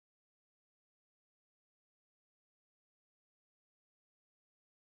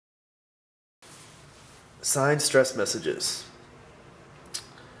Signed stress messages.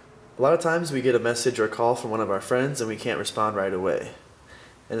 A lot of times we get a message or a call from one of our friends and we can't respond right away.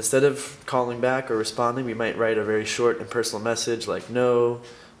 And instead of calling back or responding, we might write a very short and personal message like no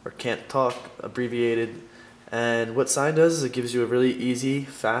or can't talk, abbreviated. And what Sign does is it gives you a really easy,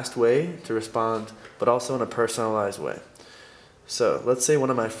 fast way to respond, but also in a personalized way. So let's say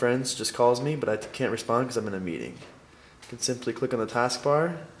one of my friends just calls me, but I can't respond because I'm in a meeting. I can simply click on the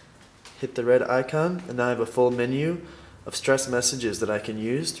taskbar, hit the red icon, and now I have a full menu of stress messages that I can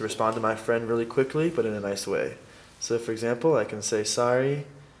use to respond to my friend really quickly, but in a nice way. So for example, I can say, sorry,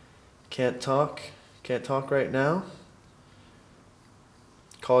 can't talk right now.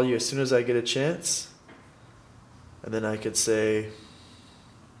 Call you as soon as I get a chance. And then I could say,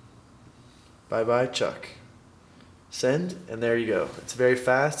 bye-bye, Chuck. Send, and there you go. It's a very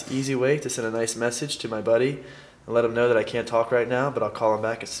fast, easy way to send a nice message to my buddy and let him know that I can't talk right now, but I'll call him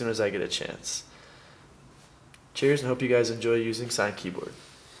back as soon as I get a chance. Cheers, and hope you guys enjoy using Sign Keyboard.